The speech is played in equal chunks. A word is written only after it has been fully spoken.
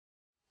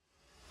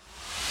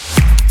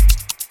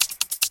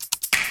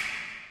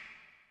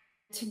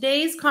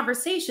today's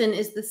conversation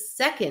is the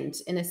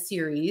second in a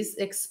series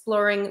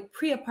exploring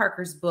Priya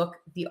Parker's book,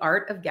 The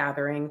Art of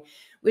Gathering,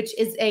 which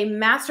is a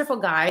masterful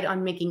guide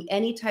on making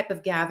any type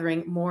of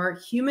gathering more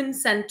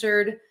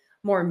human-centered,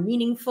 more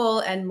meaningful,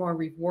 and more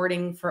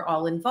rewarding for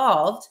all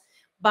involved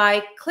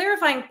by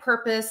clarifying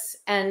purpose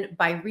and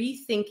by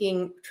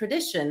rethinking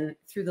tradition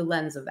through the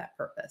lens of that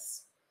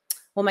purpose.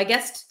 Well, my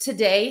guest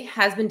today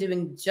has been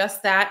doing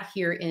just that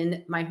here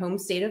in my home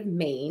state of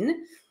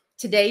Maine.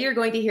 Today, you're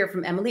going to hear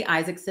from Emily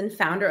Isaacson,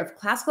 founder of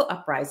Classical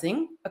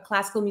Uprising, a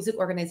classical music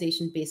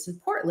organization based in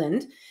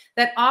Portland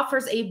that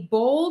offers a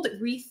bold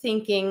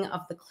rethinking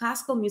of the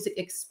classical music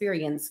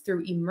experience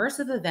through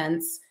immersive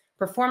events,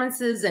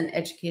 performances, and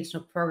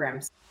educational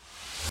programs.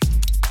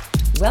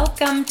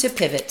 Welcome to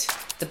Pivot,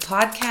 the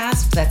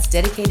podcast that's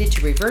dedicated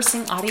to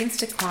reversing audience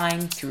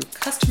decline through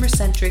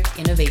customer-centric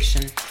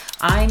innovation.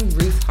 I'm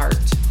Ruth Hart.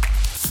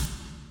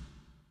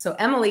 So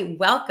Emily,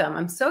 welcome.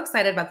 I'm so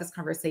excited about this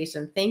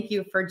conversation. Thank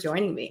you for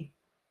joining me.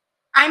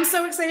 I'm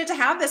so excited to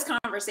have this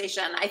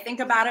conversation. I think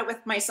about it with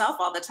myself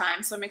all the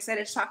time, so I'm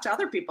excited to talk to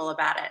other people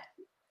about it.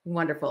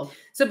 Wonderful.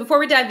 So before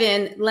we dive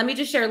in, let me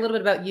just share a little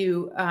bit about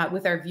you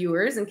with our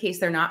viewers in case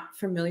they're not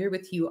familiar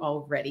with you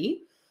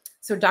already.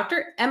 So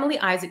Dr. Emily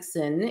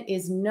Isaacson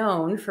is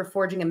known for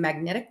forging a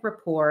magnetic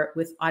rapport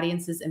with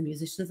audiences and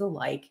musicians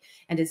alike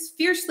and is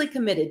fiercely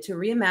committed to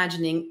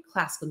reimagining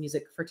classical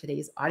music for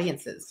today's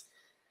audiences.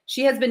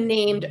 She has been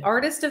named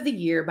Artist of the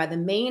Year by the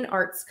Maine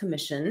Arts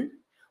Commission,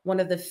 one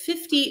of the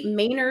 50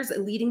 Mainers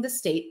leading the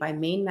state by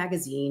Maine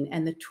Magazine,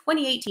 and the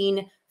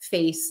 2018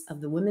 Face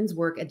of the Women's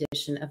Work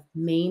edition of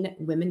Maine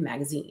Women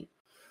Magazine.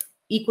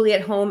 Equally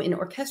at home in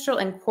orchestral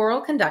and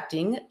choral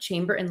conducting,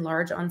 chamber and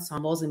large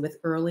ensembles, and with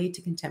early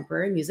to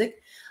contemporary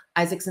music,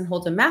 Isaacson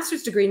holds a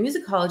master's degree in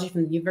musicology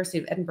from the University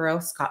of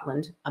Edinburgh,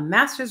 Scotland, a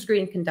master's degree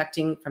in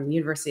conducting from the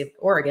University of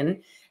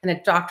Oregon, and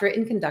a doctorate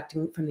in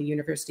conducting from the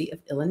University of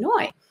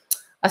Illinois.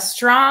 A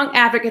strong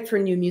advocate for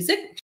new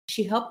music,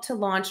 she helped to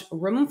launch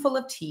Room Full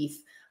of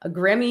Teeth, a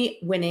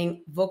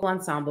Grammy-winning vocal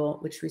ensemble,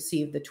 which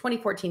received the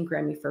 2014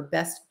 Grammy for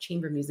Best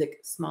Chamber Music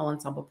Small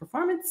Ensemble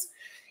Performance.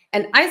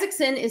 And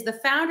Isaacson is the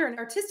founder and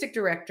artistic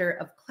director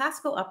of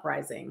Classical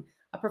Uprising,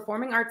 a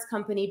performing arts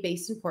company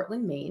based in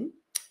Portland, Maine.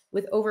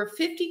 With over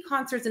 50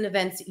 concerts and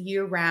events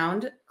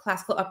year-round,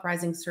 Classical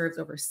Uprising serves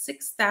over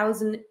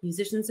 6,000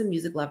 musicians and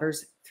music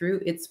lovers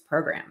through its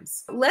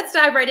programs. Let's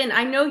dive right in.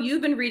 I know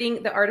you've been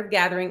reading The Art of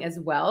Gathering as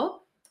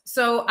well.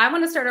 So I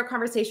want to start our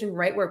conversation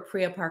right where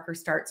Priya Parker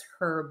starts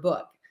her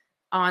book,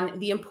 on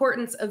the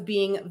importance of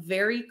being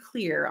very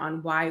clear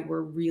on why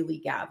we're really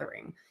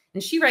gathering.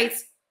 And she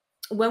writes,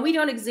 when we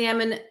don't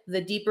examine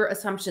the deeper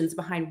assumptions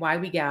behind why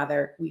we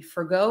gather, we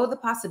forgo the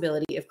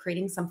possibility of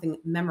creating something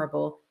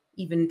memorable,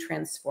 even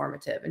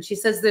transformative. And she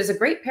says there's a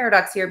great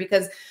paradox here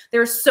because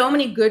there are so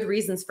many good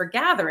reasons for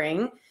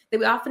gathering that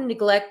we often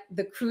neglect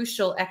the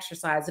crucial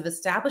exercise of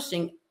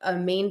establishing a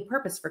main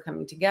purpose for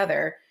coming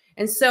together.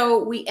 And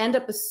so we end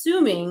up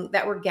assuming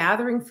that we're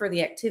gathering for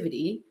the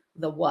activity,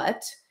 the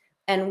what,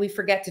 and we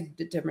forget to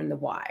determine the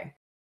why.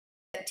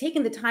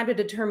 Taking the time to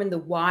determine the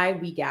why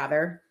we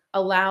gather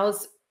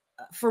allows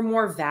for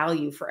more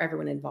value for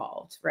everyone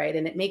involved, right?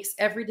 And it makes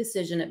every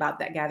decision about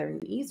that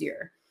gathering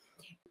easier.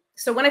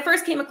 So when I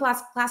first came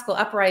across Classical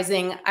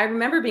Uprising, I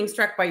remember being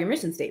struck by your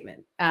mission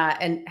statement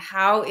and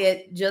how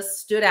it just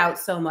stood out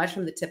so much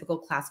from the typical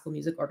classical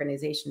music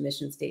organization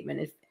mission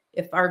statement.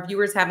 If our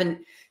viewers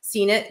haven't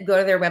seen it, go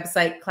to their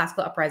website,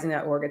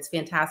 classicaluprising.org. It's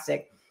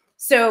fantastic.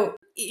 So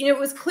it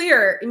was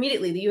clear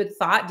immediately that you had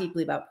thought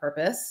deeply about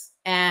purpose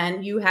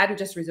and you hadn't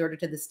just resorted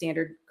to the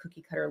standard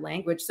cookie cutter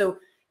language. So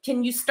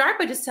can you start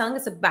by just telling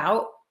us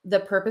about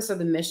the purpose or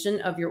the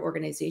mission of your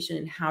organization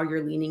and how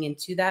you're leaning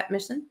into that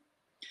mission?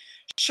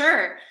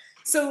 Sure.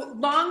 So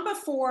long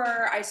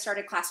before I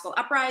started Classical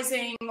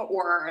Uprising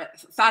or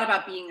thought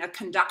about being a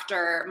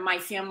conductor, my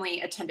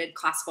family attended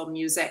classical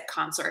music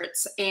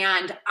concerts.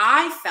 And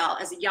I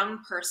felt as a young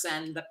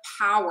person the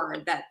power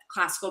that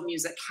classical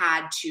music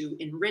had to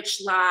enrich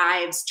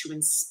lives, to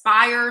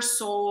inspire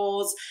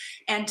souls,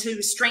 and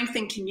to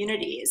strengthen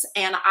communities.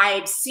 And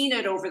I've seen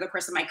it over the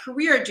course of my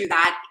career do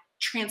that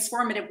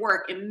transformative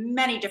work in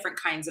many different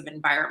kinds of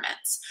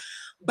environments.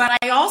 But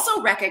I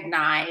also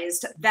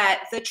recognized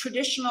that the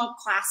traditional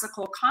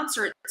classical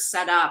concert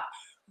setup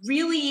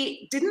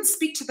really didn't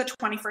speak to the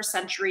 21st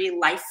century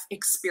life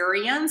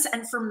experience.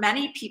 And for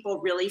many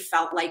people really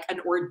felt like an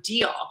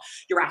ordeal.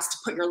 You're asked to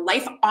put your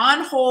life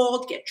on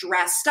hold, get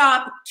dressed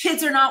up,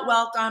 kids are not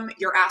welcome.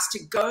 You're asked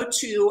to go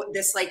to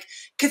this like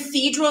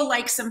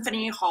cathedral-like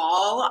symphony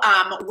hall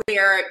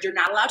where you're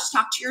not allowed to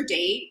talk to your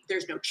date.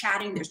 There's no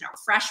chatting, there's no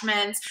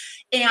refreshments.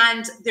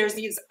 And there's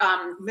these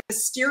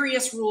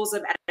mysterious rules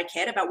of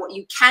etiquette about what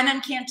you can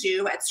and can't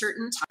do at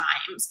certain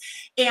times.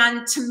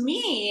 And to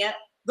me,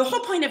 the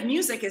whole point of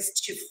music is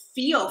to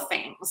feel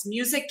things.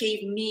 Music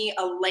gave me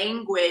a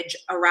language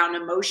around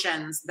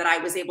emotions that I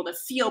was able to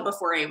feel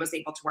before I was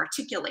able to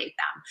articulate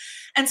them.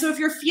 And so if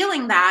you're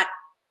feeling that,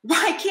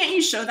 why can't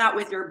you show that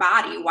with your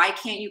body? Why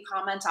can't you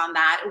comment on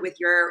that with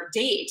your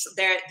date?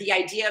 The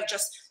idea of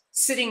just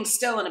sitting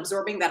still and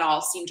absorbing that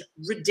all seemed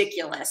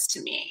ridiculous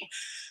to me.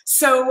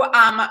 So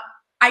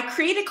I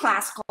created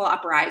Classical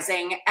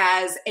Uprising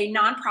as a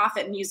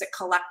nonprofit music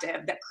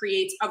collective that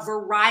creates a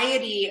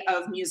variety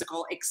of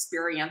musical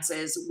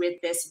experiences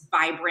with this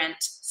vibrant,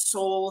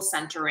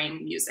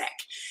 soul-centering music.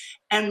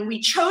 And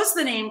we chose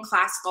the name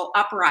Classical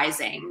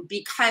Uprising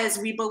because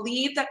we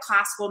believe that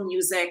classical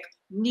music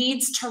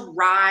needs to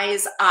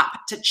rise up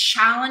to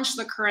challenge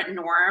the current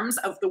norms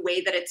of the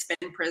way that it's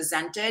been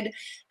presented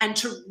and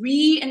to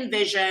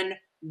re-envision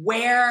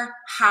where,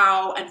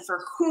 how, and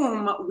for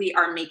whom we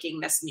are making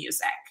this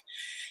music.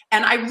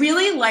 And I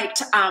really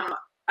liked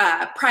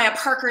Priya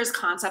Parker's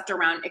concept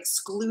around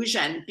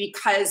exclusion,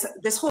 because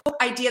this whole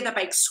idea that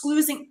by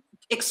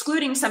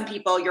excluding some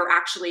people, you're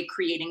actually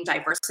creating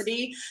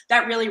diversity,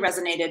 that really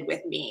resonated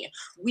with me.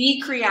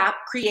 We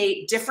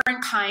create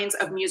different kinds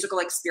of musical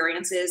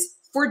experiences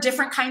for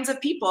different kinds of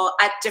people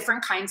at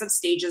different kinds of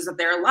stages of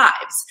their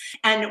lives.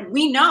 And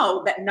we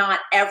know that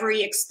not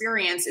every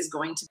experience is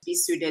going to be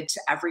suited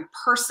to every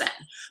person.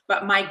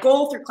 But my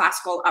goal through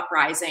Classical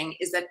Uprising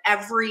is that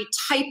every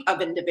type of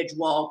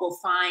individual will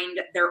find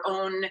their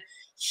own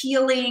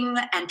healing,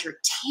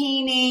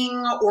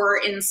 entertaining, or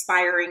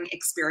inspiring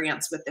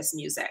experience with this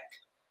music.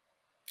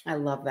 I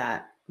love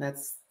that.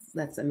 That's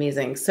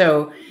amazing.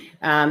 So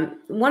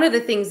one of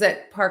the things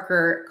that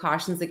Parker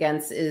cautions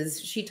against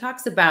is she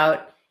talks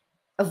about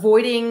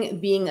avoiding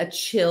being a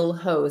chill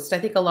host. I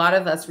think a lot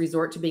of us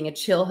resort to being a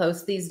chill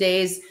host these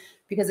days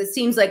because it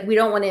seems like we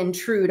don't want to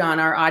intrude on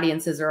our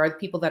audiences or our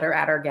people that are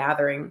at our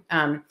gathering.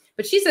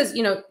 But she says,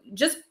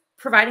 just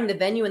providing the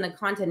venue and the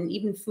content and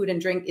even food and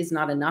drink is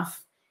not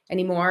enough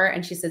anymore.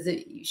 And she says,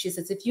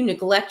 if you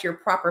neglect your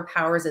proper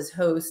powers as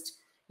host,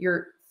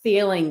 you're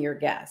failing your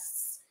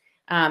guests.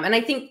 And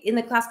I think in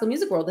the classical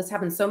music world, this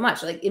happens so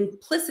much. Like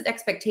implicit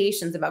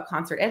expectations about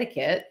concert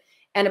etiquette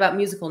and about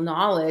musical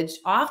knowledge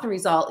often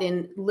result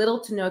in little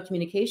to no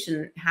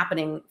communication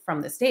happening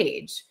from the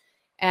stage.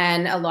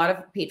 And a lot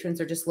of patrons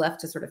are just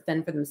left to sort of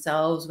fend for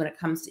themselves when it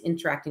comes to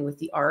interacting with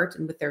the art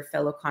and with their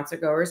fellow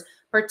concertgoers,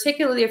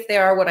 particularly if they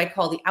are what I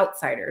call the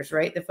outsiders,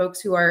 right? The folks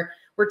who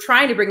we're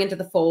trying to bring into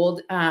the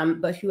fold,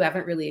 but who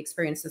haven't really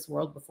experienced this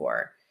world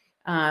before.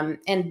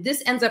 And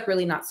this ends up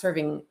really not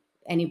serving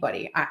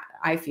anybody,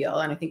 I feel,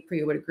 and I think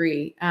Priya would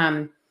agree.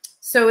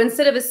 So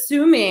instead of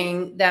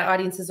assuming that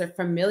audiences are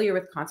familiar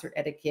with concert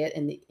etiquette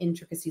and the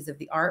intricacies of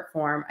the art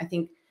form, I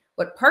think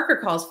what Parker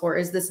calls for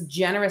is this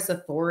generous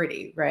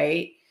authority,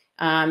 right?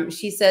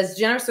 She says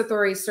generous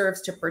authority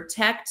serves to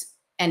protect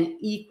and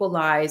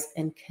equalize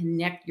and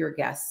connect your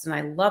guests. And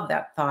I love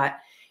that thought.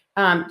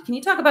 Can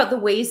you talk about the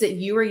ways that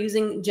you are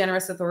using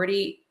generous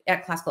authority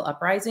at Classical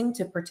Uprising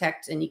to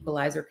protect and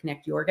equalize or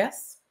connect your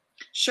guests?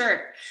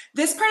 Sure.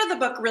 This part of the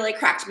book really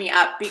cracked me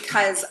up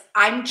because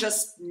I'm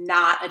just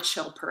not a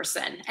chill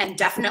person and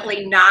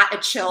definitely not a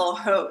chill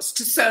host.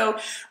 So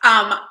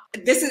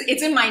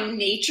it's in my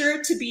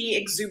nature to be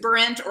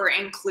exuberant or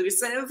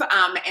inclusive.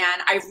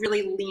 And I've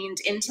really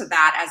leaned into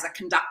that as a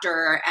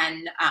conductor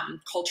and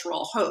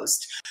cultural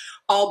host.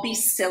 I'll be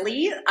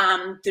silly.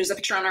 There's a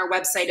picture on our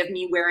website of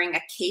me wearing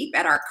a cape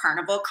at our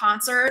carnival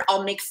concert.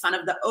 I'll make fun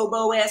of the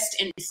oboist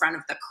in front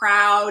of the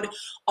crowd.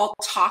 I'll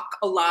talk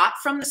a lot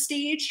from the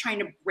stage, trying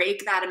to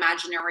break that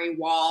imaginary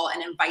wall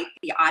and invite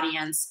the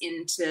audience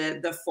into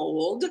the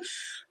fold.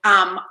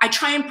 I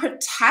try and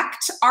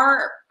protect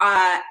our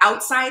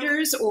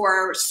outsiders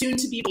or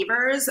soon-to-be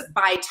believers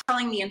by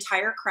telling the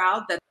entire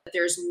crowd that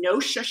there's no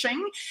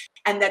shushing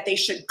and that they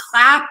should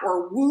clap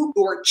or whoop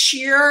or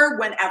cheer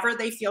whenever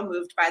they feel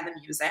moved by the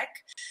music.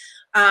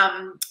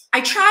 I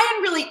try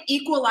and really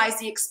equalize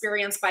the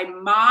experience by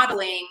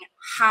modeling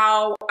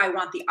how I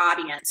want the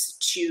audience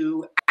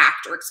to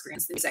act or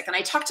experience the music. And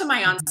I talk to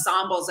my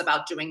ensembles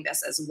about doing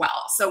this as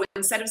well. So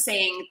instead of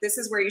saying, this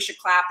is where you should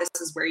clap, this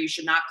is where you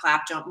should not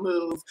clap, don't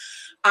move.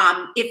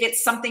 If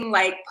it's something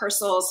like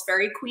Purcell's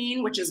Fairy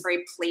Queen, which is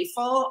very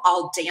playful,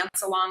 I'll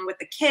dance along with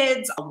the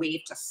kids, I'll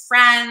wave to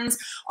friends,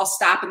 I'll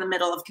stop in the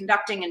middle of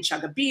conducting and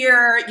chug a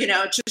beer,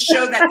 to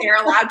show that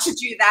they're allowed to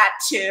do that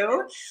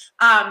too.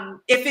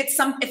 If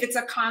it's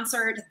a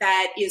concert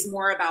that is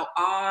more about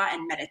awe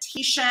and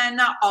meditation,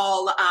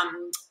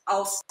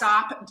 I'll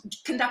stop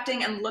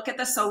conducting and look at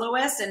the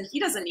soloist, and he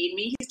doesn't need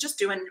me. He's just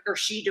doing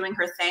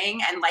her thing,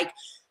 and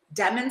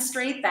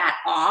demonstrate that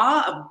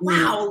awe of,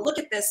 wow, look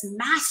at this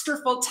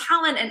masterful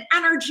talent and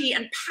energy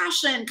and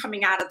passion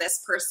coming out of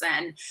this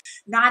person,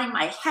 nodding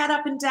my head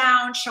up and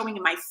down, showing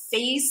in my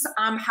face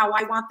how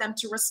I want them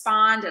to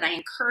respond. And I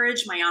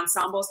encourage my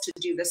ensembles to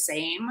do the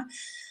same.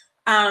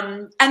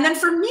 And then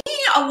for me,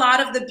 a lot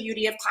of the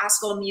beauty of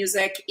classical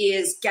music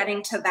is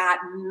getting to that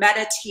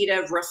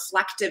meditative,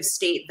 reflective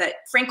state that,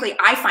 frankly,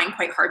 I find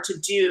quite hard to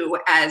do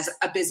as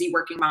a busy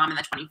working mom in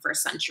the 21st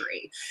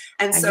century.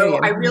 And so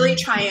I really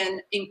try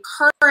and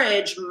encourage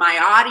encourage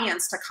my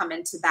audience to come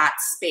into that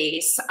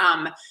space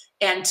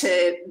and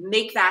to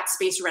make that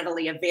space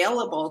readily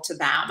available to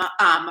them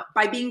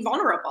by being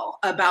vulnerable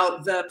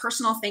about the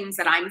personal things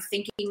that I'm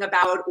thinking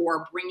about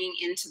or bringing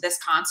into this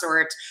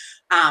concert,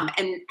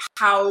 and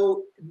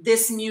how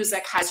this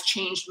music has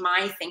changed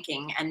my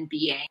thinking and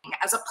being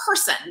as a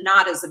person,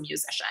 not as a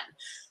musician.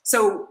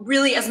 So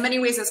really, as many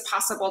ways as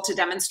possible to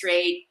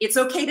demonstrate it's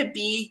okay to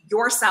be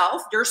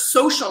yourself, your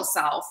social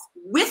self,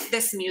 with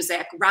this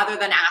music, rather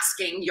than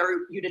asking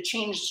you to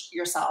change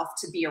yourself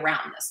to be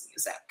around this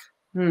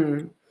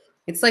music.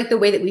 It's like the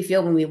way that we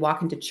feel when we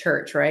walk into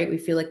church, right? We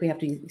feel like we have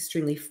to be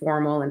extremely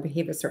formal and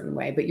behave a certain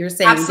way, but you're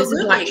saying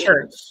Absolutely. This is not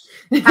church.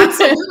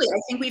 Absolutely.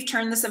 I think we've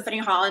turned the symphony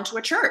hall into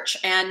a church.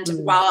 And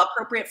while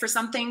appropriate for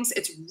some things,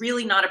 it's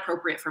really not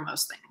appropriate for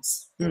most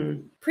things.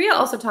 Priya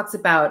also talks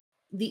about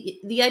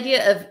the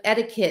idea of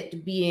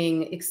etiquette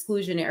being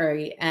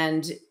exclusionary,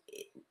 and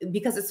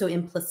because it's so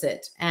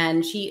implicit.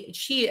 And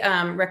she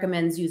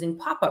recommends using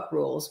pop-up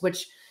rules,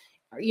 which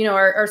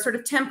are sort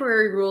of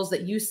temporary rules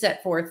that you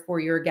set forth for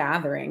your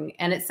gathering.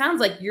 And it sounds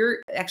like you're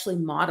actually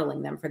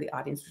modeling them for the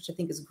audience, which I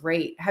think is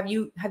great. Have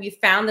you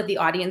found that the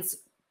audience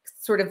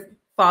sort of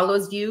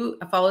follows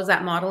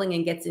that modeling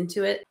and gets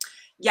into it?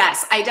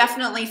 Yes, I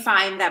definitely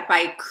find that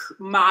by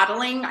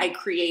modeling, I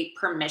create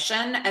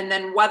permission. And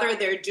then whether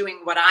they're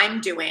doing what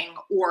I'm doing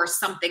or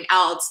something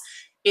else,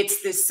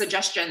 it's this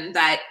suggestion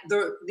that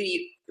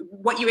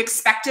what you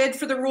expected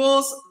for the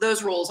rules,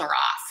 those rules are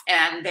off.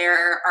 And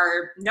there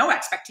are no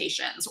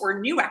expectations or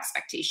new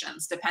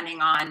expectations,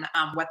 depending on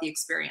what the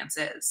experience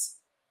is.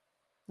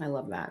 I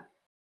love that.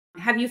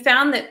 Have you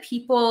found that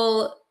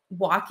people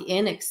walk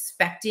in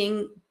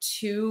expecting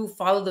to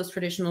follow those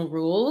traditional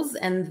rules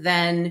and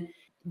then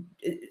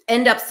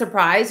end up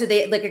surprised? Do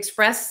they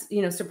express,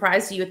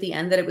 surprise to you at the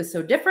end that it was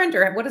so different,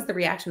 or what is the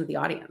reaction of the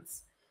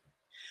audience?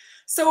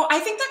 So I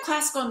think that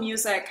classical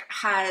music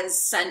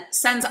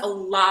sends a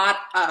lot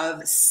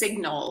of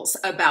signals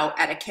about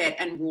etiquette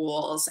and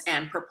rules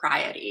and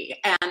propriety.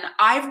 And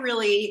I've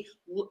really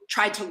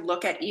tried to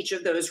look at each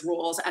of those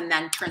rules and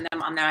then turn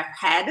them on their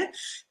head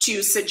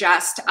to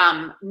suggest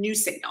new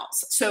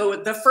signals. So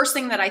the first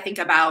thing that I think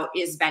about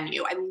is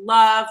venue. I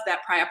love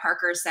that Priya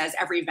Parker says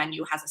every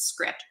venue has a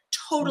script.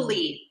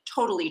 Totally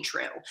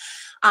true.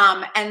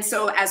 And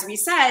so, as we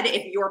said,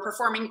 if you're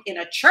performing in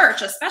a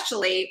church,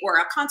 especially, or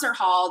a concert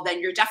hall, then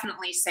you're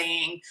definitely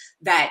saying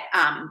that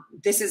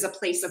this is a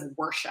place of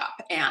worship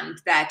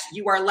and that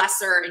you are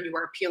lesser and you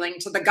are appealing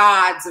to the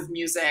gods of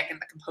music and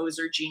the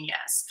composer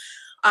genius.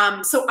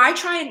 So I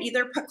try and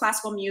either put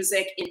classical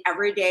music in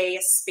everyday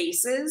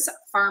spaces,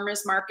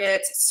 farmers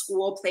markets,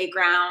 school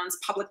playgrounds,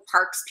 public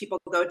parks people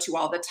go to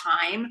all the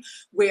time,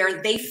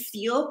 where they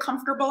feel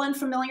comfortable and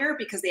familiar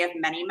because they have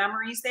many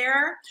memories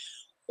there.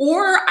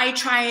 Or I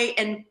try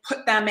and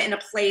put them in a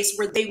place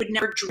where they would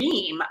never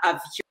dream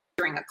of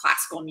hearing a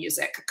classical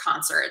music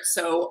concert.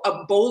 So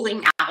a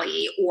bowling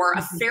alley or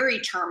a ferry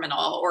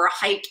terminal or a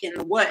hike in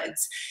the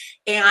woods.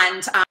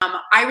 And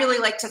I really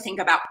like to think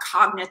about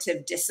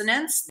cognitive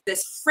dissonance,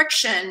 this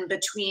friction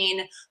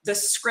between the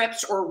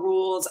script or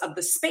rules of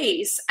the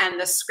space and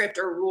the script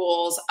or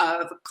rules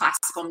of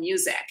classical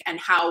music, and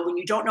how when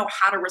you don't know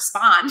how to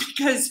respond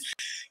because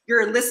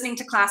you're listening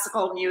to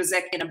classical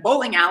music in a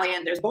bowling alley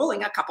and there's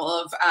bowling a couple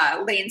of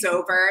lanes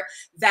over,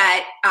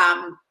 that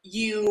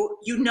you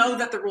know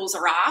that the rules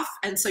are off.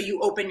 And so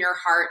you open your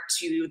heart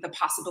to the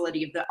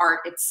possibility of the art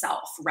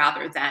itself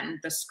rather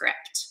than the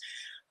script.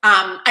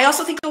 I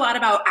also think a lot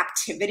about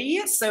activity.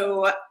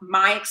 So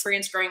my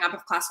experience growing up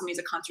of classical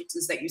music concerts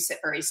is that you sit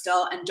very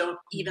still and don't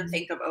even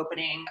think of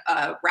opening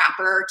a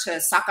wrapper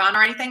to suck on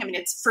or anything. I mean,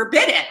 it's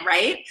forbidden,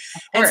 right?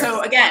 And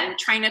so again,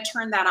 trying to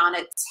turn that on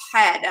its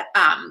head.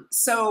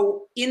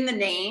 So in the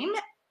name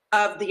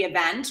of the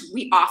event,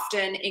 we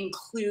often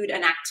include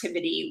an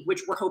activity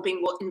which we're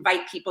hoping will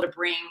invite people to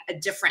bring a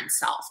different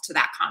self to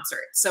that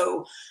concert.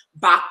 So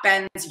Bach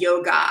Bends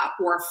Yoga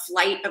or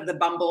Flight of the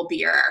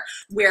Bumblebee,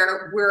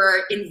 where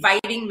we're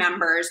inviting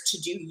members to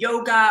do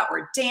yoga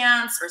or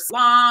dance or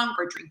song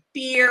or drink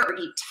beer or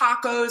eat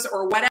tacos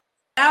or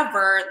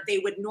whatever they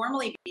would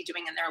normally be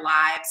doing in their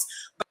lives,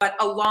 but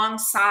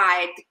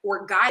alongside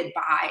or guided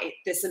by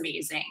this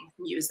amazing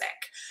music.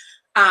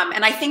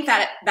 And I think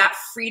that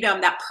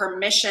freedom, that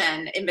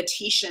permission,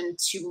 invitation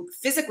to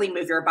physically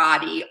move your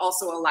body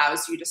also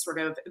allows you to sort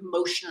of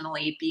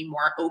emotionally be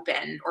more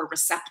open or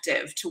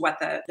receptive to what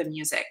the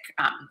music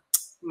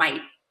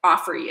might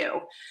offer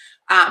you.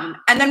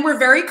 And then we're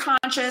very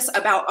conscious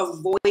about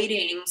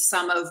avoiding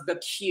some of the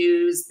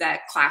cues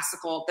that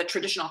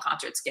traditional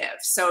concerts give.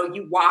 So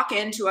you walk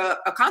into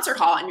a concert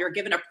hall and you're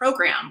given a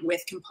program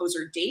with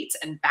composer dates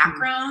and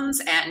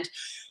backgrounds. And,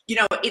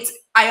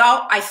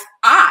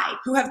 I,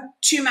 who have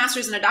 2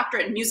 masters and a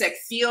doctorate in music,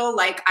 feel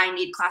like I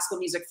need classical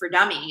music for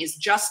dummies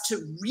just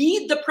to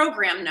read the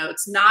program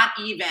notes, not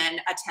even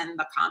attend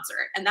the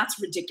concert. And that's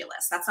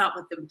ridiculous. That's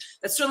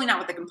certainly not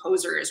what the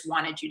composers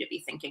wanted you to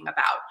be thinking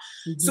about.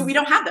 So we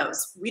don't have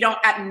those. We don't,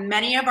 at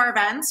many of our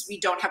events, we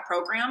don't have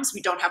programs.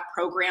 We don't have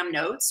program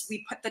notes.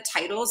 We put the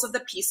titles of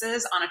the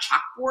pieces on a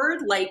chalkboard.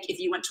 Like if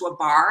you went to a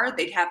bar,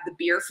 they'd have the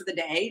beer for the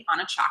day on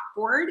a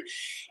chalkboard.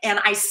 And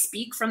I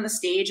speak from the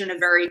stage in a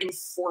very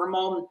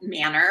informal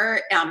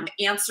manner,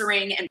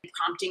 answering and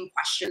prompting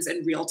questions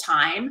in real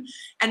time,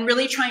 and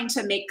really trying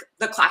to make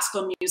the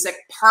classical music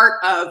part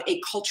of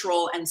a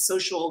cultural and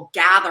social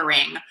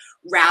gathering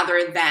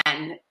rather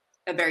than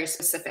a very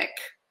specific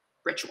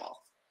ritual.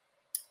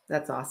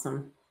 That's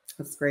awesome.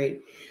 That's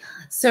great.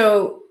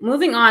 So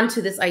moving on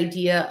to this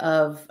idea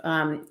of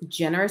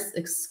generous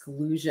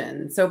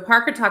exclusion. So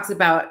Parker talks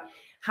about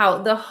how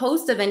the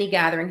host of any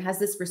gathering has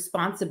this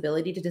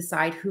responsibility to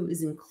decide who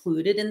is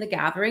included in the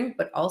gathering,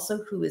 but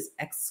also who is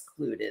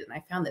excluded. And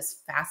I found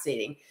this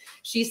fascinating.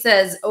 She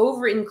says,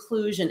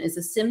 over-inclusion is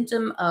a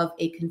symptom of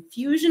a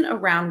confusion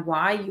around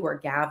why you are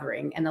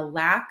gathering and a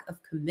lack of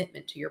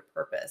commitment to your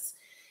purpose.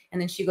 And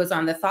then she goes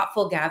on, the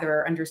thoughtful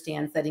gatherer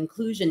understands that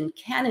inclusion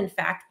can in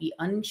fact be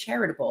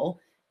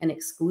uncharitable and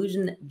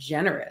exclusion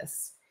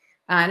generous.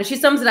 And she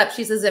sums it up.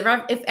 She says,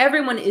 if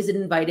everyone is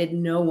invited,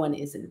 no one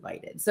is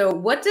invited. So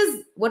what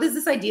does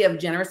this idea of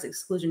generous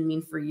exclusion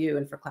mean for you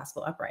and for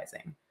Classical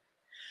Uprising?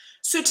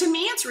 So to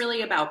me, it's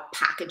really about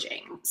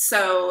packaging.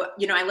 So,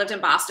 you know, I lived in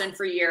Boston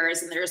for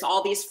years, and there's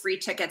all these free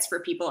tickets for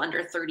people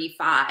under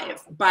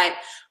 35, but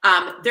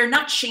they're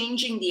not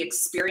changing the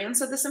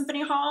experience of the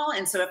symphony hall.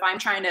 And so if I'm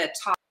trying to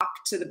talk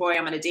to the boy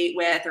I'm on a date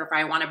with, or if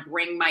I want to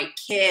bring my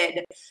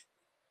kid,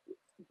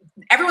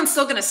 everyone's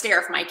still going to stare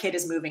if my kid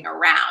is moving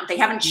around. They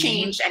haven't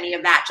changed any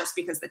of that just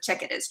because the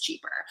ticket is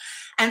cheaper.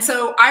 And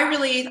so I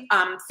really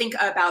think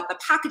about the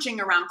packaging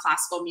around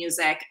classical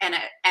music, and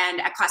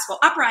at Classical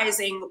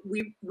Uprising,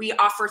 we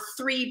offer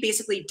 3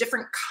 basically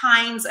different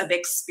kinds of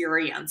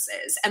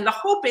experiences. And the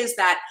hope is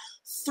that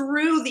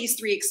through these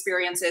 3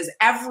 experiences,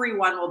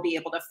 everyone will be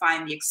able to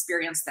find the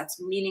experience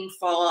that's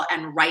meaningful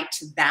and right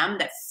to them,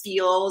 that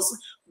feels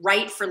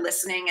right for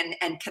listening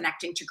and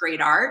connecting to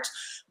great art,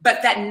 but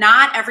that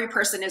not every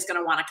person is going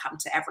to want to come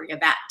to every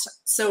event.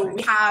 So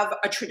we have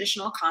a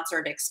traditional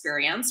concert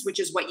experience, which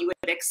is what you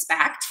would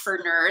expect for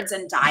nerds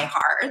and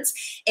diehards,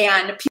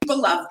 and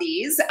people love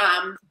these.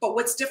 But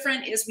what's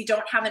different is we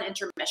don't have an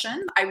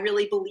intermission. I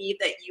really believe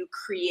that you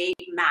create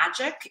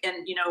magic,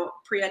 and you know,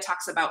 Priya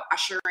talks about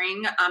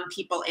ushering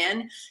people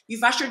in.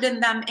 You've ushered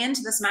them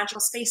into this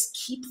magical space.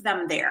 Keep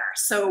them there.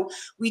 So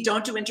we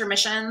don't do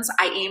intermissions.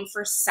 I aim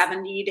for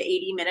 70 to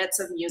 80 minutes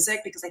of music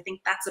because I think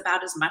that's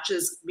about as much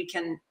as we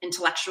can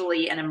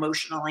intellectually and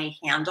emotionally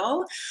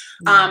handle.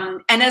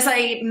 And as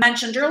I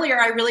mentioned earlier,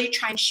 I really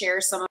try and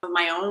share some of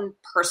my own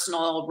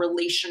personal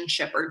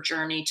relationship or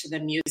journey to the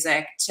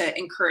music to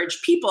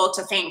encourage people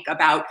to think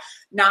about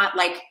not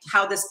like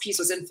how this piece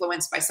was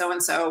influenced by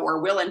so-and-so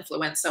or will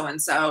influence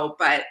so-and-so,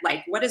 but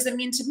like, what does it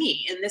mean to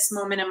me in this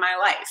moment in my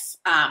life?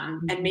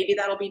 And maybe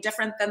that'll be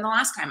different than the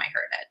last time I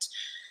heard it.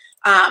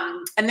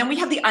 And then we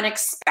have the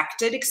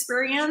unexpected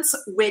experience,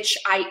 which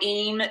I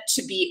aim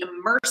to be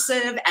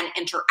immersive and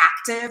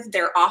interactive.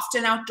 They're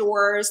often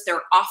outdoors.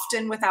 They're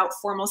often without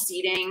formal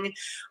seating.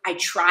 I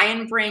try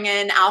and bring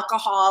in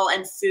alcohol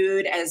and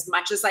food as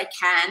much as I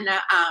can.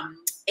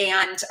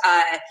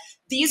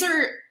 These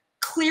are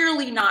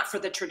clearly not for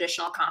the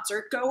traditional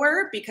concert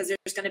goer, because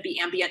there's going to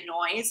be ambient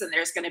noise, and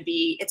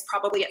it's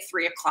probably at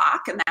 3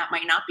 o'clock, and that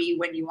might not be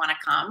when you want to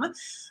come.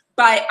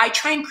 But I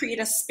try and create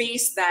a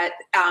space that,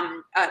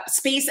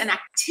 space and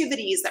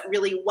activities that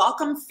really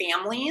welcome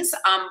families,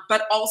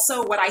 but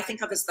also what I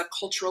think of as the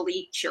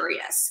culturally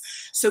curious.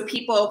 So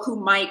people who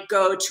might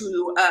go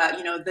to,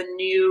 the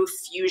new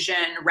fusion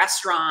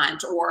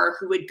restaurant, or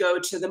who would go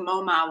to the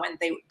MoMA when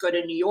they go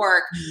to New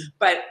York,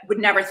 but would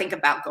never think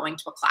about going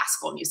to a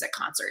classical music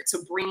concert.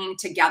 So bringing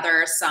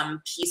together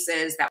some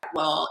pieces that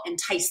will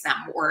entice them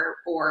or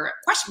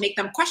make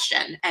them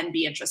question and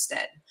be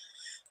interested.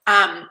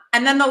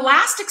 And then the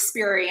last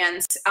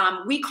experience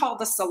we call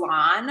the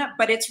salon,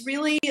 but it's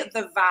really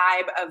the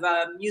vibe of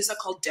a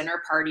musical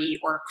dinner party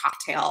or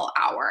cocktail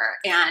hour.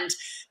 And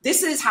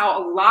this is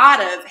how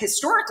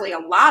historically, a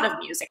lot of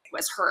music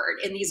was heard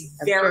in these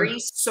very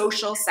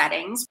social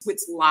settings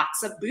with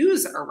lots of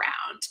booze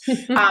around.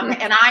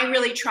 And I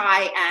really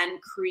try and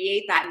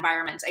create that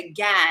environment.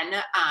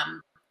 Again,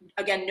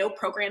 no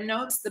program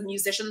notes. The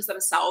musicians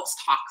themselves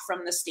talk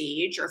from the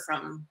stage or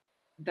from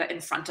the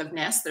in front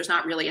ofness. There's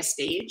not really a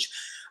stage.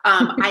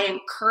 I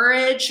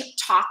encourage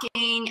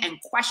talking and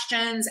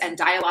questions and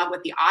dialogue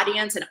with the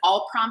audience, and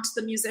I'll prompt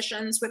the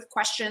musicians with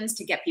questions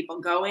to get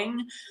people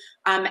going.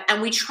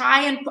 And we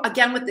try and,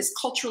 again, with this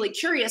culturally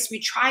curious, we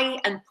try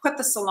and put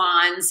the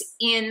salons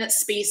in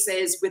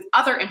spaces with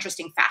other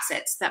interesting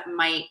facets that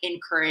might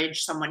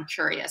encourage someone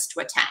curious to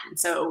attend.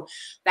 So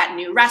that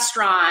new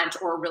restaurant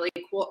or a really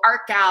cool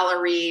art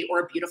gallery or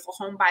a beautiful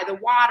home by the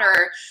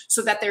water,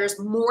 so that there's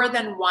more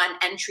than one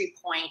entry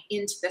point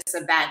into this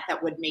event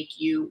that would make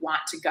you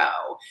want to go.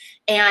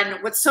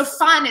 And what's so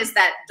fun is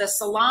that the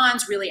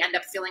salons really end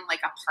up feeling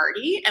like a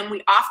party, and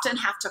we often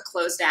have to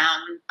close down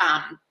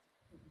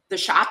the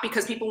shop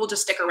because people will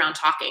just stick around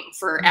talking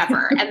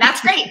forever. And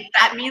that's great.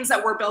 That means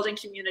that we're building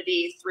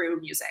community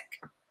through music.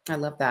 I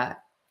love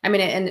that. I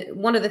mean,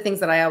 and one of the things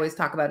that I always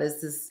talk about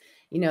is this,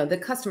 the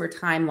customer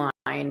timeline,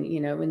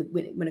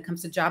 when it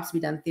comes to jobs to be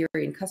done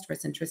theory and customer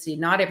centricity,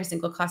 not every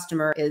single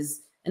customer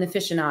is an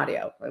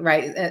aficionado,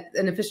 right?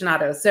 An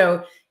aficionado.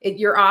 So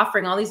you're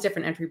offering all these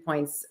different entry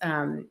points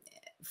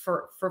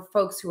for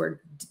folks who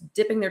are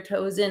dipping their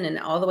toes in, and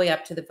all the way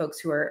up to the folks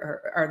who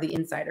are the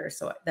insiders.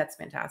 So that's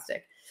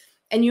fantastic.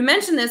 And you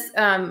mentioned this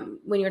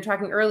when you were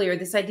talking earlier,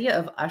 this idea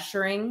of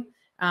ushering.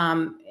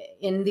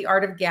 In The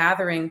Art of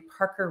Gathering,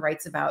 Parker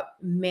writes about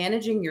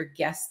managing your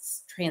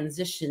guests'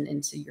 transition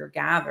into your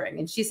gathering.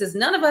 And she says,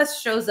 none of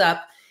us shows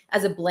up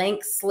as a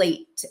blank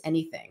slate to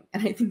anything.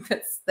 And I think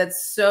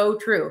that's so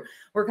true.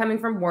 We're coming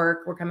from work,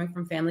 we're coming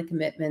from family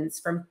commitments,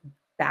 from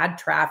bad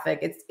traffic.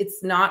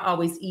 It's not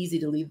always easy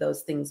to leave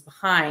those things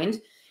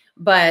behind.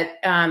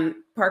 But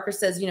Parker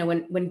says,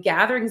 when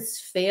gatherings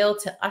fail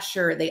to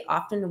usher, they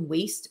often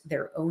waste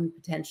their own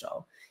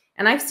potential.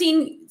 And I've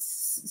seen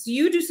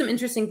you do some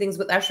interesting things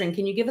with ushering.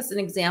 Can you give us an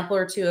example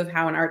or two of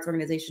how an arts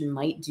organization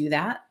might do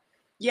that?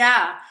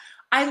 Yeah,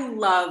 I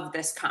love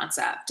this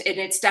concept. And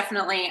it's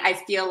definitely, I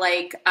feel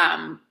like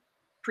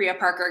Priya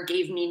Parker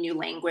gave me new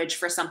language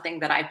for something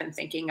that I've been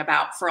thinking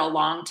about for a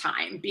long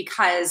time,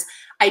 because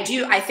I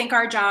think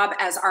our job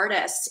as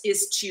artists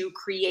is to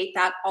create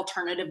that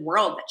alternative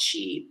world that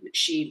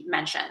she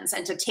mentions,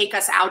 and to take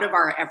us out of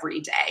our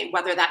everyday,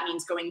 whether that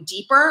means going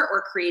deeper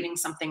or creating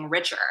something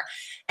richer.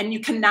 And you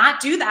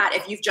cannot do that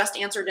if you've just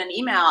answered an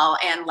email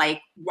and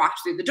walked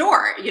through the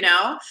door,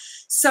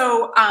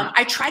 So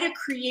I try to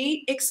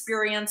create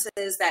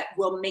experiences that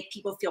will make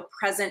people feel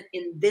present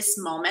in this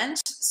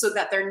moment, so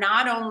that they're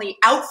not only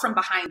out from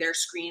behind their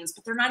screens,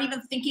 but they're not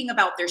even thinking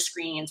about their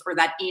screens or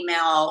that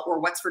email or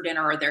what's for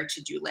dinner or their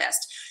to-do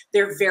list.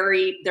 They're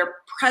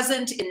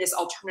present in this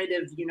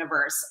alternative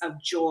universe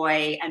of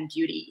joy and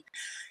beauty.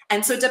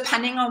 And so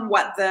depending on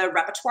what the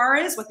repertoire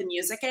is, what the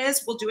music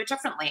is, we'll do it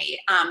differently.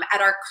 At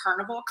our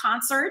carnival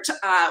concert,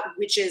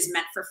 which is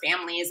meant for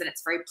families, and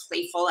it's very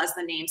playful, as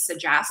the name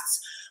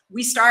suggests,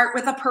 we start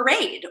with a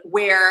parade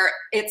where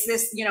it's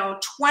this,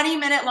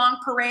 20-minute long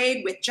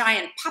parade with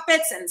giant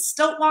puppets and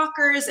stilt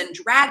walkers and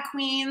drag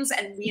queens.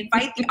 And we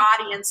invite the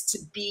audience to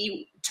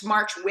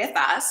march with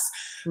us.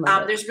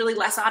 There's really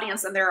less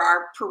audience than there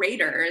are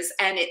paraders,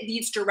 and it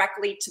leads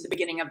directly to the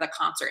beginning of the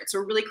concert.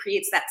 So it really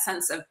creates that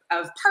sense of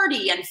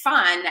party and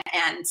fun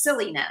and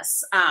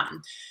silliness.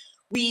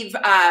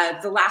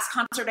 The last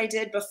concert I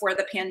did before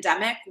the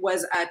pandemic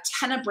was a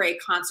Tenebrae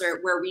concert,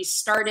 where we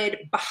started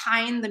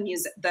behind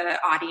the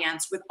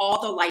audience with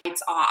all the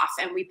lights off,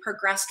 and we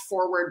progressed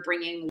forward,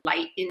 bringing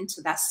light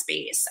into that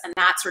space. And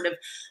that sort of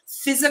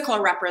physical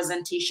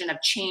representation of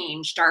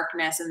change,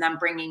 darkness, and then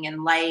bringing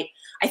in light,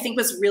 I think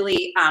was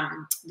really,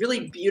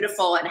 really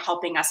beautiful, and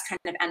helping us kind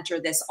of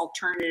enter this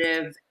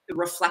alternative,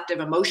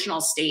 reflective,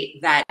 emotional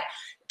state that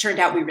turned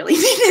out we really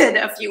needed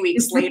a few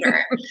weeks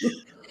later.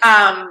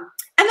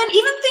 And then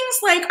even things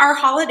like our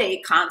holiday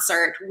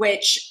concert,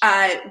 which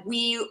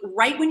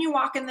right when you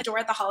walk in the door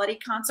at the holiday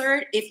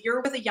concert, if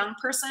you're with a young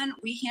person,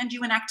 we hand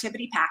you an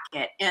activity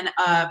packet and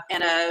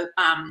a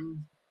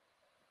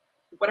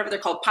whatever they're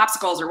called,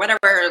 popsicles or whatever.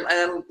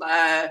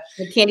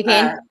 Candy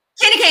cane.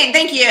 Candy cane,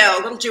 thank you.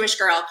 Little Jewish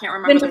girl, can't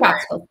remember the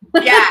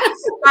word. Yeah.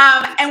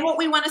 And what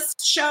we want to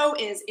show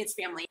is it's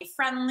family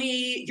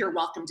friendly. You're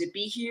welcome to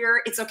be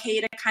here. It's okay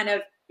to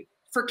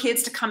for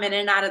kids to come in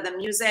and out of the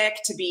music,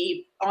 to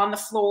be on the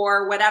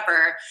floor,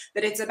 whatever,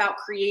 that it's about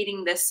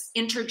creating this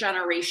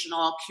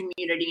intergenerational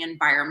community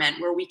environment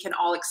where we can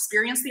all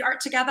experience the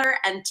art together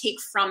and take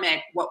from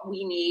it what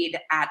we need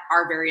at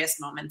our various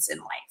moments in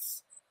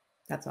life.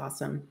 That's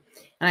awesome.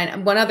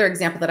 And one other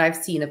example that I've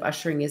seen of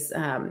ushering is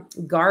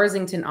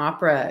Garsington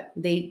Opera.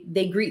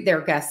 They greet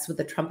their guests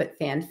with a trumpet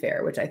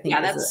fanfare, which I think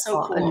is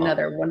so cool.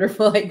 Another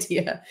wonderful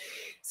idea.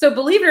 So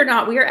believe it or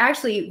not, we are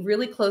actually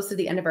really close to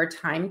the end of our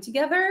time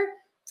together.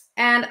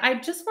 And I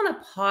just want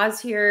to pause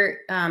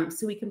here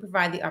so we can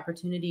provide the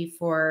opportunity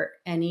for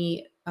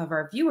any of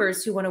our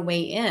viewers who want to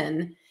weigh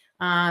in.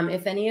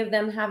 If any of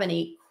them have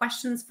any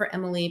questions for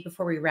Emily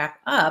before we wrap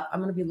up, I'm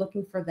going to be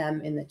looking for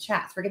them in the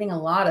chats. We're getting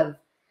a lot of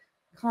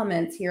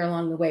comments here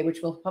along the way, which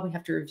we'll probably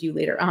have to review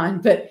later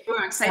on. But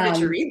I'm excited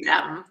to read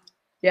them.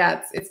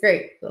 Yeah, it's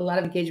great. A lot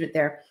of engagement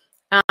there.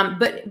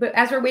 But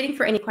as we're waiting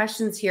for any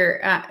questions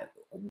here,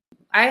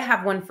 I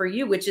have one for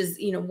you, which is,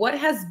 what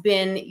has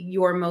been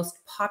your most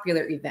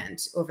popular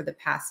event over the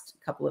past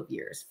couple of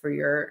years for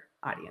your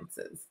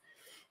audiences?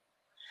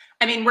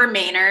 I mean, we're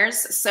Mainers,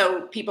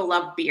 so people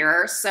love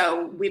beer.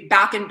 So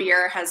Back in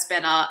Beer has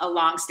been a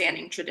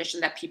long-standing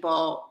tradition that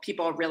people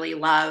really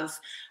love.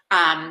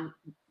 The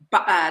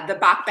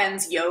Bach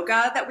Ben's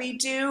yoga that we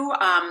do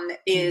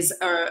is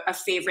a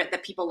favorite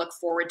that people look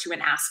forward to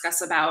and ask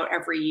us about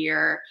every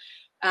year.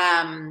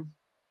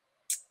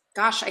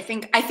 Gosh, I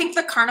think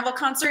the Carnival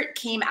concert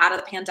came out of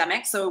the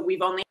pandemic, so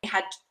we've only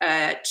had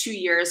 2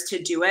 years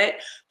to do it,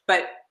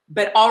 but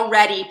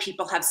already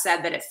people have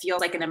said that it feels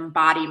like an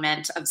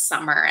embodiment of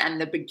summer and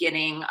the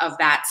beginning of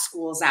that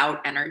school's out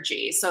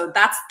energy. So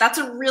that's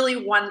a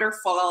really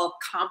wonderful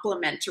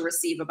compliment to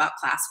receive about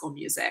classical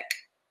music.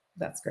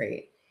 That's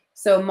great.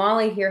 So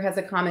Molly here has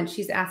a comment.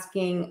 She's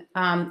asking,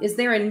 is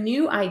there a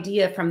new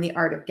idea from the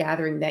art of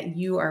gathering that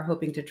you are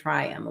hoping to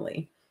try,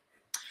 Emily?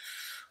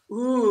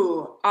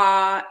 Ooh,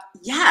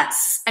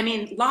 yes. I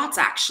mean, lots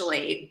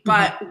actually,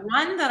 but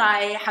one that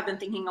I have been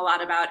thinking a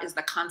lot about is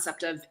the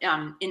concept of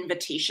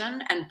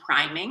invitation and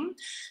priming.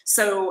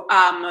 So,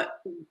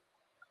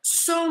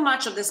 so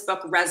much of this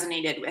book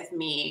resonated with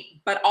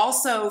me, but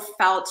also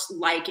felt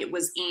like it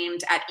was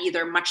aimed at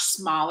either much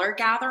smaller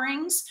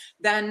gatherings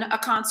than a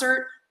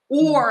concert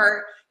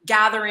or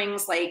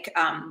gatherings like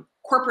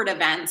corporate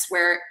events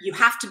where you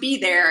have to be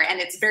there and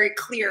it's very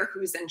clear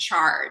who's in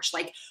charge.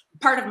 Like,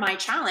 part of my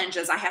challenge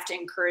is I have to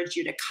encourage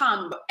you to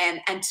come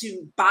and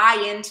to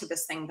buy into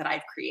this thing that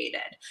I've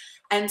created.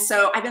 And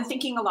so I've been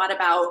thinking a lot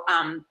about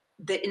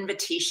the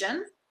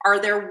invitation. Are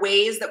there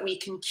ways that we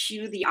can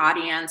cue the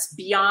audience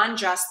beyond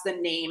just the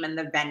name and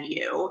the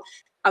venue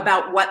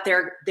about what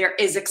there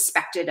is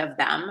expected of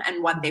them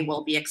and what they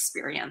will be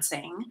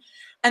experiencing?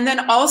 And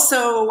then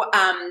also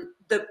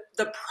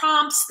the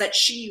prompts that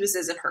she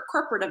uses at her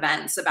corporate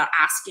events about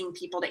asking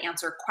people to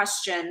answer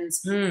questions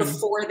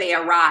before they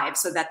arrive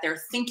so that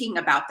they're thinking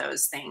about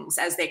those things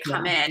as they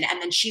come in.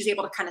 And then she's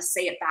able to kind of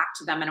say it back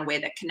to them in a way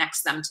that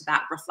connects them to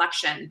that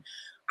reflection.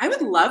 I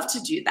would love to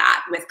do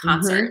that with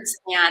concerts.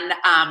 And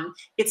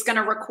it's going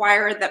to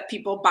require that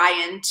people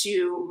buy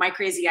into my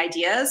crazy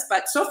ideas.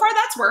 But so far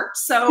that's worked.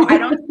 So I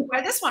don't see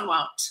why this one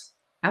won't.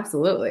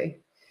 Absolutely.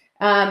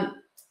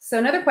 So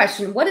another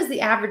question, what is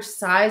the average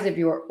size of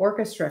your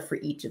orchestra for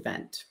each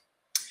event?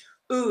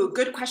 Ooh,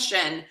 good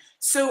question.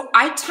 So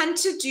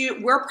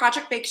we're a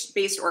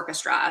project-based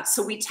orchestra.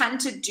 So we tend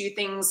to do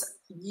things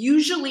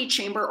usually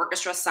chamber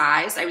orchestra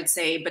size, I would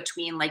say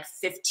between like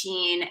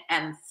 15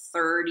 and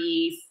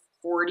 30,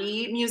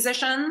 40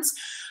 musicians.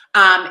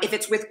 If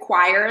it's with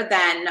choir,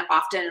 then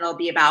often it'll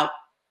be about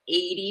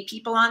 80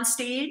 people on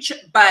stage.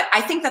 But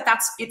I think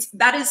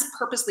that is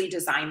purposely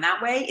designed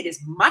that way. It is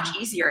much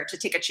easier to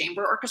take a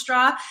chamber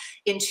orchestra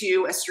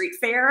into a street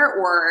fair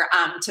or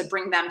to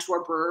bring them to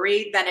a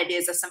brewery than it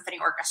is a symphony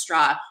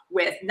orchestra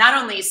with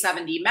not only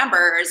 70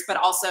 members, but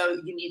also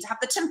you need to have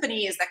the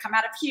timpanis that come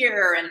out of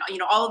here and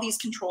all of these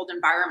controlled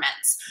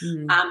environments.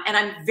 And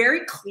I'm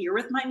very clear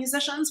with my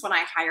musicians when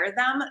I hire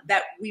them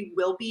that we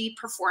will be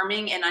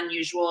performing in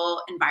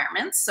unusual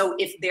environments. So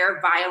if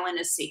their violin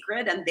is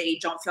sacred and they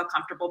don't feel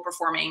comfortable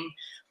performing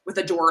with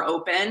a door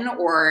open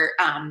or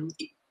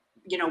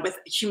with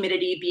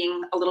humidity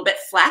being a little bit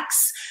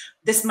flex,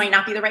 this might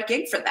not be the right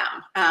gig for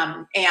them.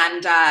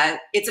 And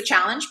it's a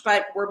challenge,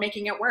 but we're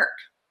making it work.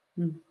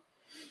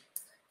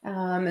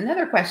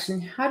 Another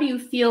question, how do you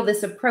feel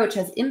this approach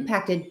has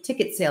impacted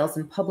ticket sales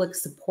and public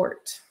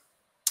support?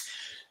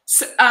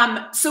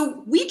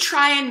 So we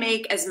try and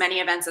make as many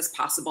events as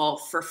possible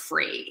for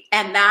free.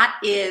 And that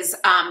is,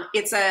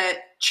 it's a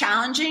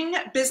challenging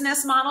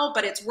business model,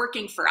 but it's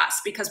working for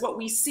us because what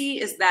we see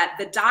is that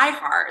the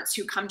diehards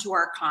who come to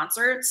our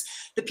concerts,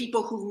 the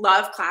people who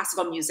love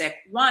classical music,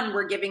 one,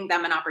 we're giving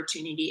them an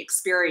opportunity to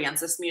experience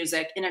this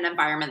music in an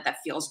environment that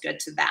feels good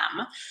to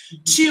them.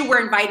 Two,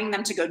 we're inviting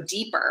them to go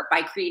deeper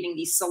by creating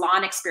these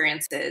salon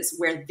experiences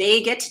where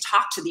they get to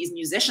talk to these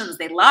musicians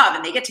they love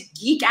and they get to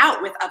geek out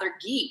with other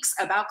geeks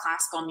about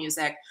classical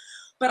music.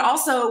 But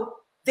also,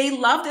 they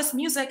love this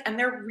music and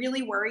they're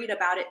really worried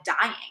about it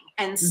dying.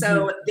 And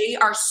so they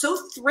are so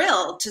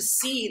thrilled to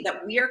see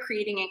that we are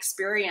creating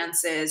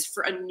experiences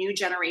for a new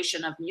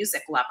generation of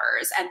music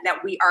lovers and that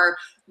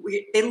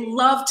they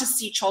love to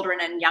see children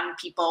and young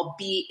people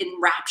be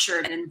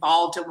enraptured and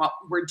involved in what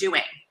we're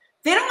doing.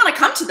 They don't want to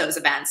come to those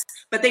events,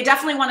 but they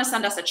definitely want to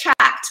send us a check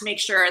to make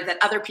sure that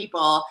other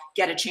people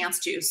get a chance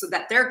to, so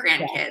that their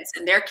grandkids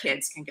and their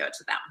kids can go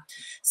to them.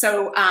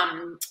 So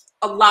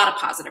a lot of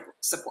positive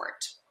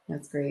support.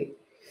 That's great.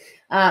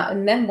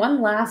 And then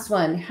one last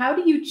one. How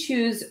do you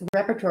choose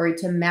repertory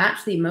to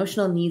match the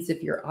emotional needs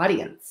of your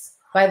audience?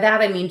 By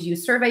that, I mean, do you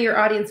survey your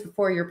audience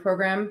before you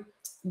program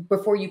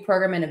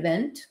an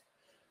event?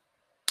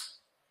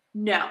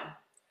 No.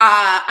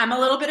 I'm a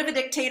little bit of a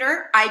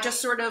dictator. I just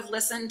sort of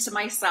listen to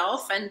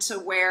myself and to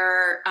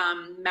where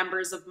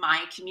members of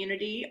my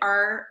community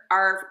are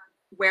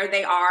where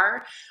they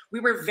are. We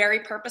were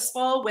very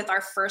purposeful with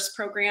our first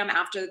program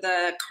after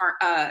the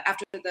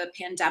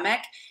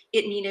pandemic.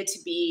 It needed to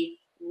be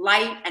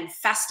light and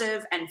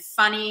festive and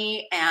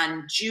funny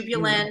and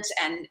jubilant,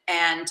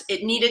 and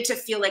it needed to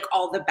feel like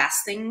all the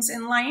best things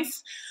in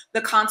life.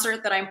 The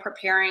concert that I'm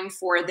preparing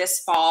for this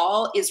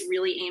fall is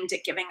really aimed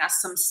at giving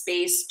us some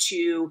space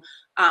to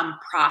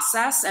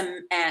process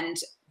and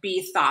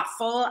be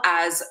thoughtful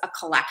as a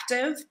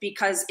collective,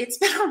 because it's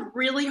been a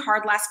really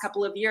hard last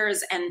couple of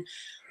years, and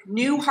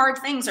new hard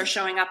things are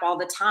showing up all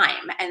the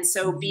time. And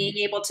so being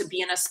able to be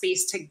in a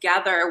space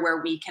together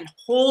where we can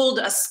hold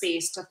a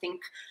space to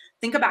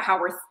think about how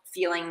we're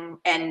feeling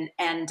and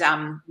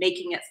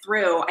making it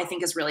through, I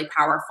think is really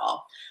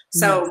powerful.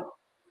 So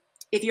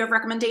if you have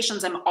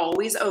recommendations, I'm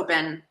always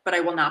open, but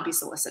I will not be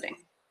soliciting.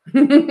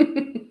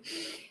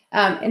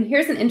 And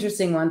here's an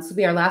interesting one. This will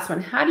be our last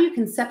one. How do you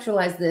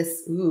conceptualize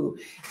this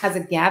as a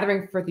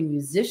gathering for the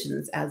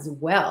musicians as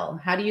well?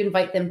 How do you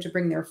invite them to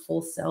bring their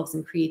full selves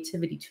and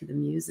creativity to the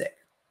music?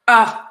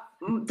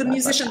 The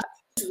musicians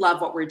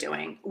love what we're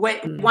doing.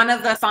 One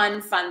of the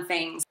fun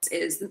things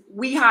is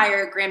we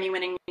hire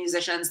Grammy-winning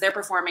musicians. They're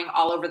performing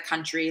all over the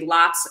country,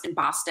 lots in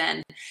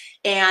Boston,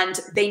 and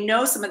they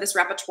know some of this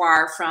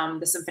repertoire from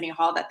the Symphony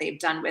Hall that they've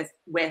done with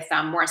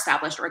more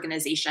established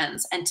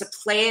organizations. And to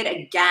play it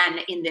again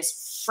in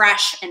this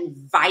fresh and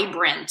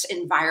vibrant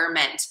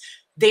environment,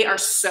 they are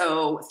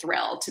so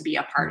thrilled to be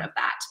a part of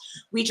that.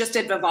 We just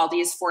did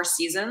Vivaldi's Four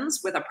Seasons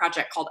with a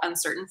project called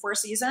Uncertain Four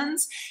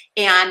Seasons,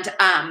 and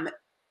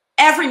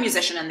every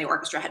musician in the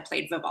orchestra had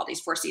played Vivaldi's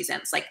Four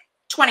Seasons like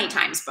 20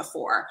 times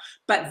before.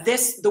 But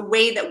the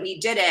way that we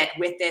did it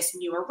with this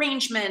new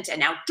arrangement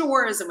and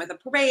outdoors and with a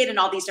parade and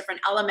all these different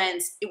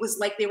elements, it was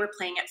like they were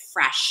playing it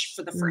fresh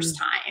for the first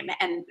time.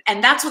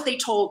 And that's what they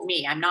told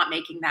me. I'm not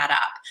making that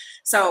up.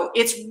 So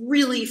it's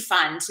really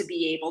fun to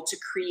be able to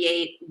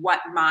create what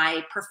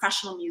my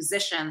professional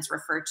musicians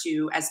refer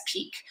to as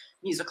peak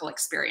musical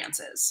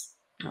experiences.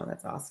 Oh,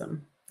 that's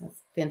awesome. That's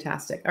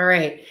fantastic. All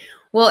right.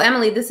 Well,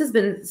 Emily, this has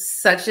been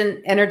such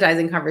an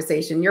energizing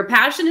conversation. Your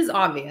passion is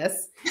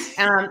obvious.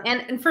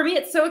 And for me,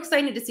 it's so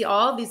exciting to see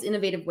all of these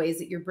innovative ways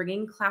that you're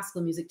bringing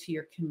classical music to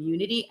your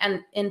community,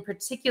 and in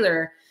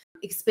particular,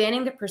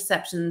 expanding the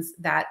perceptions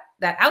that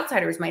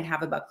outsiders might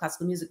have about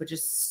classical music, which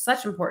is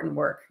such important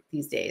work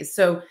these days.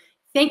 So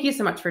thank you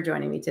so much for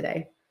joining me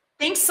today.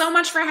 Thanks so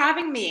much for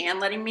having me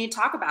and letting me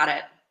talk about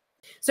it.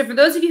 So for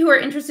those of you who are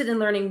interested in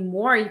learning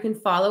more, you can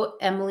follow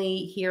Emily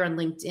here on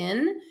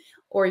LinkedIn,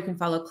 or you can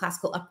follow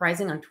Classical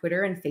Uprising on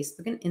Twitter and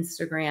Facebook and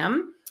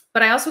Instagram.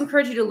 But I also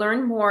encourage you to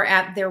learn more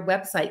at their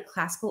website,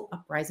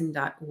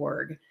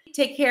 classicaluprising.org.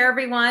 Take care,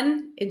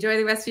 everyone. Enjoy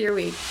the rest of your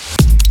week.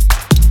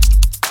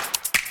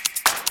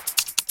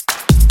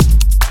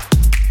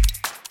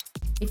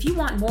 If you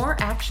want more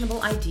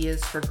actionable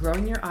ideas for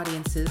growing your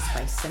audiences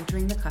by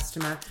centering the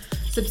customer,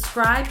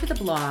 subscribe to the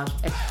blog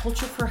at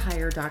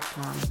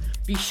cultureforhire.com.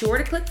 Be sure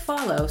to click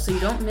follow so you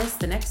don't miss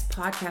the next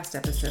podcast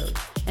episode,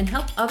 and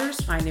help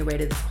others find their way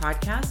to this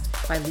podcast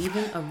by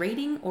leaving a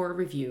rating or a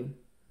review.